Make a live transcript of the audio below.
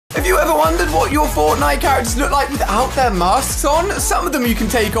you ever wondered what your Fortnite characters look like without their masks on? Some of them you can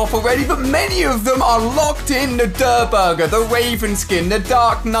take off already, but many of them are locked in. The Durburger, the Raven skin, the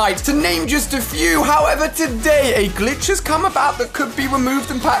Dark Knight, to name just a few. However, today a glitch has come about that could be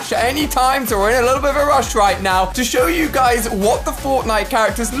removed and patched at any time, so we're in a little bit of a rush right now to show you guys what the Fortnite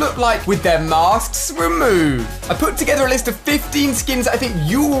characters look like with their masks removed. I put together a list of 15 skins I think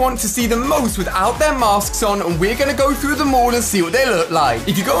you will want to see the most without their masks on, and we're going to go through them all and see what they look like.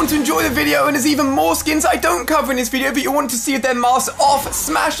 If you go on to enjoy the video and there's even more skins I don't cover in this video but you want to see their masks off,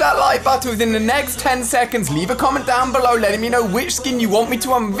 smash that like button within the next 10 seconds. Leave a comment down below letting me know which skin you want me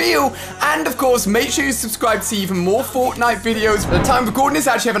to unveil, and of course make sure you subscribe to see even more Fortnite videos. At the time of recording this,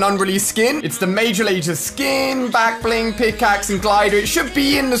 I actually have an unreleased skin. It's the Major Lazer skin, back bling, pickaxe and glider. It should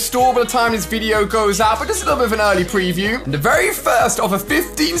be in the store by the time this video goes out, but just a little bit of an early preview. And the very first of the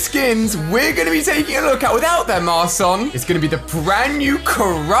 15 skins we're going to be taking a look at without their masks on is going to be the brand new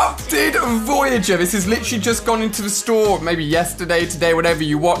Corrupted Voyager. This has literally just gone into the store maybe yesterday, today, whenever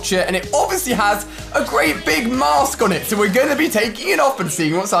you watch it, and it obviously has a great big mask on it, so we're going to be taking it off and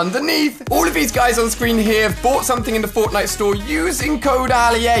seeing what's underneath. All of these guys on screen here have bought something in the Fortnite store using code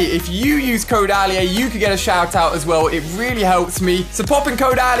ALIA. If you use code ALIA, you could get a shout out as well. It really helps me, so pop in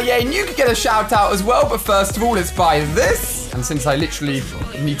code ALIA and you could get a shout out as well. But first of all, let's buy this, and since I literally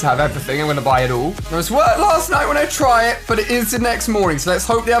need to have everything, I'm going to buy it all. Now, it's worked last night when I try it, but it is the next morning, so let's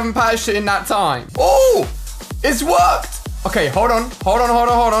hope they haven't patched it in that time. Oh, it's worked. Okay, hold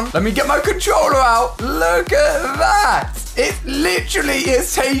on. Let me get my controller out. Look at that. It literally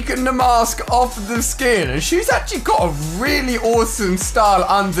has taken the mask off the skin, and she's actually got a really awesome style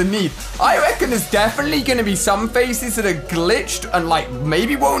underneath. I reckon there's definitely going to be some faces that are glitched and like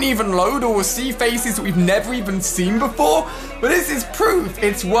maybe won't even load, or we'll see faces that we've never even seen before. But this is proof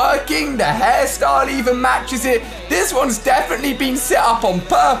it's working. The hairstyle even matches it. This one's definitely been set up on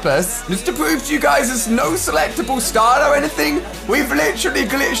purpose. Just to prove to you guys there's no selectable style or anything, we've literally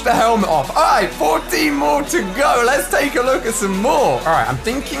glitched the helmet off. All right, 14 more to go. Let's take a look at some more. All right, I'm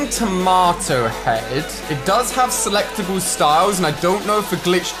thinking tomato head. It does have selectable styles, and I don't know if the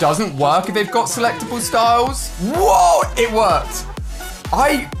glitch doesn't work if they've got selectable styles. Whoa, it worked.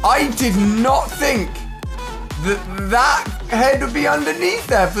 I did not think that head would be underneath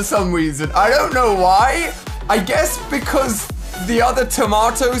there for some reason. I don't know why. I guess because the other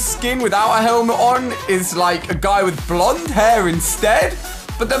tomato skin without a helmet on is like a guy with blonde hair instead.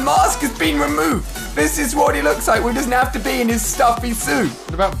 But the mask has been removed. This is what he looks like. He doesn't have to be in his stuffy suit.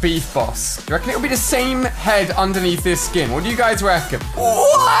 What about Beef Boss? Do you reckon it'll be the same head underneath this skin? What do you guys reckon?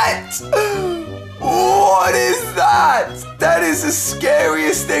 What? What is that? That is the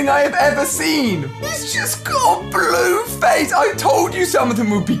scariest thing I have ever seen. He's just got a blue face. I told you some of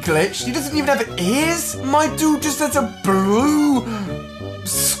them would be glitched. He doesn't even have ears. My dude just has a blue,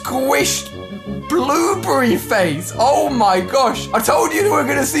 squished blueberry face. Oh my gosh. I told you that we're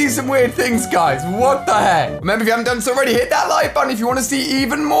gonna see some weird things, guys. What the heck? Remember, if you haven't done so already, hit that like button if you want to see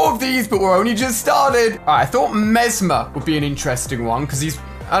even more of these, but we're only just started. All right, I thought Mesmer would be an interesting one because he's,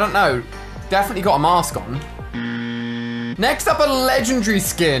 I don't know, definitely got a mask on. Next up, a legendary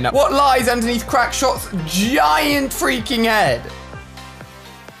skin. What lies underneath Crackshot's giant freaking head?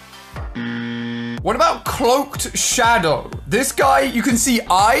 What about Cloaked Shadow? This guy, you can see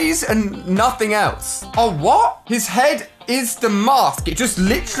eyes and nothing else. Oh, what? His head is the mask. It just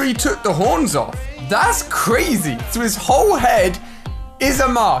literally took the horns off. That's crazy. So his whole head is a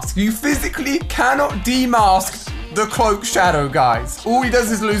mask. You physically cannot demask the Cloaked Shadow, guys. All he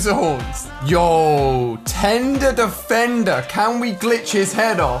does is lose the horns. Yo, Tender Defender. Can we glitch his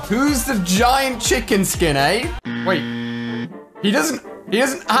head off? Who's the giant chicken skin, eh? Wait, he doesn't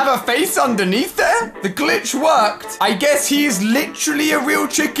have a face underneath there? The glitch worked. I guess he's literally a real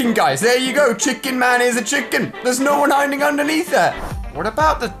chicken, guys. There you go. Chicken Man is a chicken. There's no one hiding underneath there. What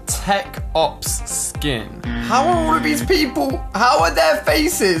about the Tech Ops skin? How are all of these people, how are their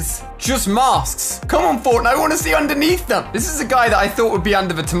faces just masks? Come on, Fortnite, I want to see underneath them. This is a guy that I thought would be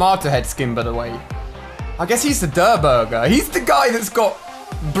under the tomato head skin, by the way. I guess he's the Durburger. He's the guy that's got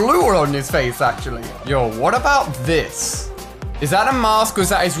blue on his face, actually. Yo, what about this? Is that a mask or is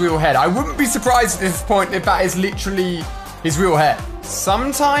that his real head? I wouldn't be surprised at this point if that is literally his real head.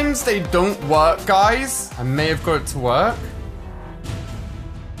 Sometimes they don't work, guys. I may have got it to work.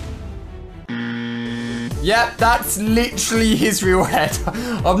 Yep, that's literally his real head.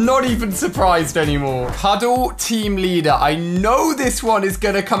 I'm not even surprised anymore. Puddle Team Leader. I know this one is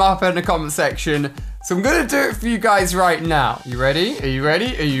going to come up in the comment section, so I'm going to do it for you guys right now. You ready? Are you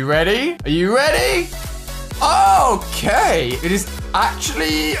ready? Are you ready? Are you ready? Okay, it is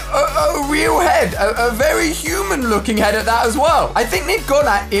actually a real head, a very human-looking head at that as well. I think they've got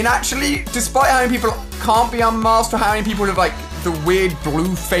that in actually, despite how many people can't be unmasked or how many people have like the weird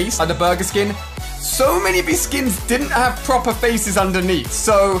blue face like the burger skin, so many of these skins didn't have proper faces underneath.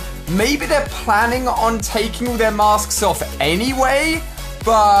 So maybe they're planning on taking all their masks off anyway,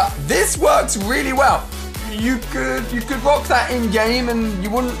 but this works really well. You could rock that in game and you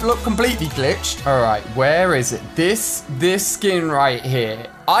wouldn't look completely glitched. All right, where is it? This skin right here.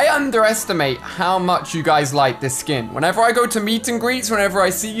 I underestimate how much you guys like this skin. Whenever I go to meet and greets, whenever I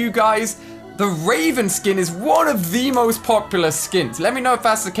see you guys, the Raven skin is one of the most popular skins. Let me know if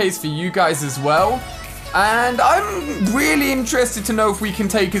that's the case for you guys as well. And I'm really interested to know if we can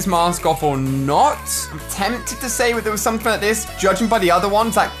take his mask off or not. I'm tempted to say that there was something like this. Judging by the other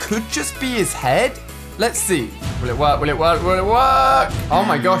ones, that could just be his head. Let's see. Will it work? Will it work? Will it work? Oh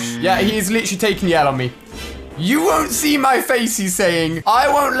my gosh. Yeah, he is literally taking the L on me. You won't see my face, he's saying. I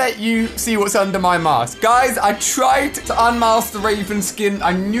won't let you see what's under my mask. Guys, I tried to unmask the Raven skin.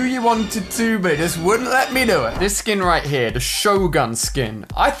 I knew you wanted to, but it just wouldn't let me do it. This skin right here, the Shogun skin.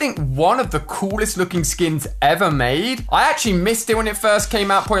 I think one of the coolest looking skins ever made. I actually missed it when it first came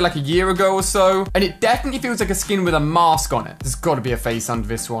out, probably like a year ago or so. And it definitely feels like a skin with a mask on it. There's got to be a face under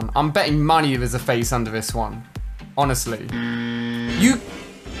this one. I'm betting money there's a face under this one. Honestly.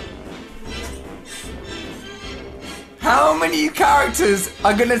 How many characters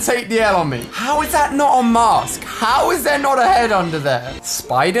are gonna take the L on me? How is that not a mask? How is there not a head under there?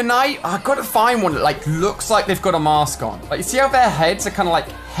 Spider Knight? I've got to find one that like looks like they've got a mask on. Like, you see how their heads are kind of like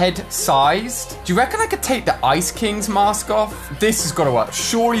head-sized? Do you reckon I could take the Ice King's mask off? This has got to work.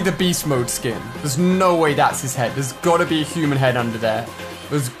 Surely the Beast Mode skin. There's no way that's his head. There's got to be a human head under there.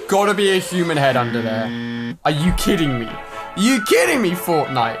 There's got to be a human head under there. Are you kidding me? Are you kidding me,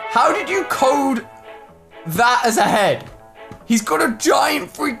 Fortnite? How did you code that as a head? He's got a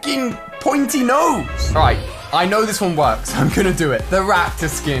giant freaking pointy nose. All right, I know this one works. I'm gonna do it. The Raptor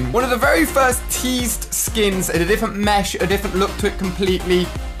skin. One of the very first teased skins, a different mesh, a different look to it completely.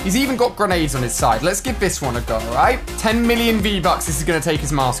 He's even got grenades on his side. Let's give this one a go, all right? 10 million V-Bucks, this is gonna take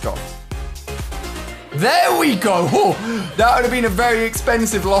his mask off. There we go. Oh, that would have been a very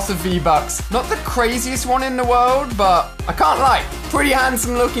expensive loss of V-Bucks. Not the craziest one in the world, but I can't lie. Pretty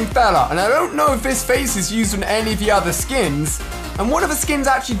handsome looking fella. And I don't know if this face is used on any of the other skins. And one of the skins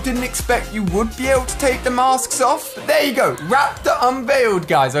actually didn't expect you would be able to take the masks off. But there you go. Raptor unveiled,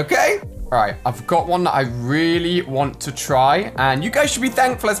 guys, okay? All right, I've got one that I really want to try. And you guys should be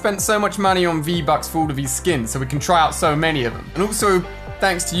thankful I spent so much money on V-Bucks for all of these skins so we can try out so many of them. And also,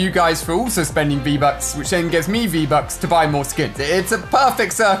 thanks to you guys for also spending V-Bucks, which then gives me V-Bucks to buy more skins. It's a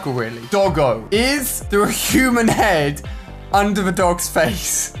perfect circle, really. Doggo. Is there a human head under the dog's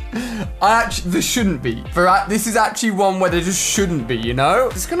face? There shouldn't be. This is actually one where there just shouldn't be, you know?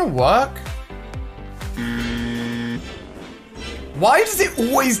 Is this gonna work? Why does it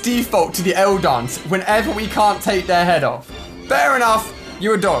always default to the L dance whenever we can't take their head off? Fair enough.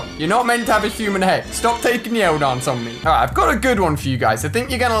 You're a dog. You're not meant to have a human head. Stop taking the L dance on me. All right, I've got a good one for you guys. I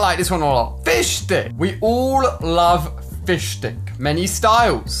think you're going to like this one a lot. Fish stick. We all love fish stick. Many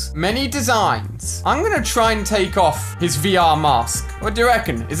styles, many designs. I'm going to try and take off his VR mask. What do you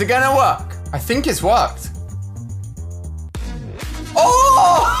reckon? Is it going to work? I think it's worked.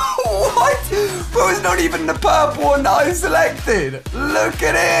 Oh, what? Bro, it's not even the purple one that I selected. Look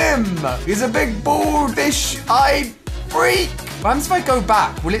at him. He's a big bald fish-eyed freak. What happens if I go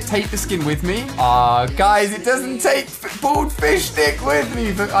back? Will it take the skin with me? Guys, it doesn't take bald fish stick with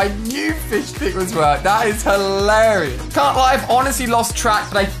me, but I knew fish stick was work. That is hilarious. Can't lie, I've honestly lost track,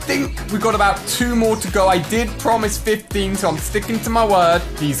 but I think we've got about 2 more to go. I did promise 15, so I'm sticking to my word.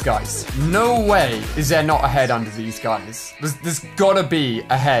 These guys. No way is there not a head under these guys. There's gotta be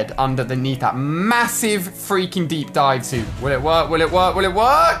a head underneath that massive freaking deep dive suit. Will it work? Will it work? Will it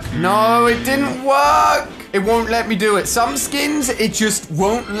work? No, it didn't work. It won't let me do it. Some skins, it just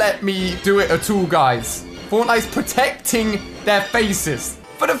won't let me do it at all, guys. Fortnite's protecting their faces.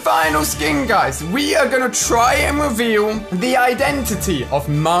 For the final skin, guys, we are going to try and reveal the identity of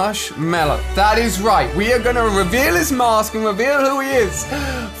Marshmallow. That is right. We are going to reveal his mask and reveal who he is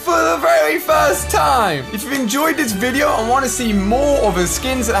for the very first time. If you've enjoyed this video and want to see more of the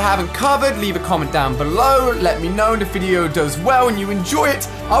skins that I haven't covered, leave a comment down below. Let me know if the video does well and you enjoy it.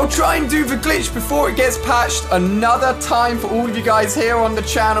 I'll try and do the glitch before it gets patched another time for all of you guys here on the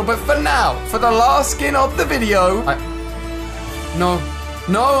channel. But for now, for the last skin of the video...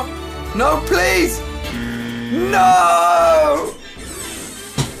 No, please! No!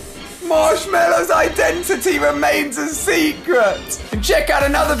 Marshmallow's identity remains a secret. And check out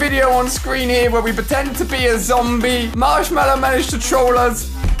another video on screen here where we pretend to be a zombie. Marshmallow managed to troll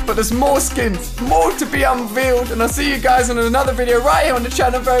us, but there's more skins, more to be unveiled. And I'll see you guys in another video right here on the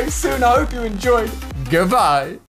channel very soon. I hope you enjoyed. Goodbye.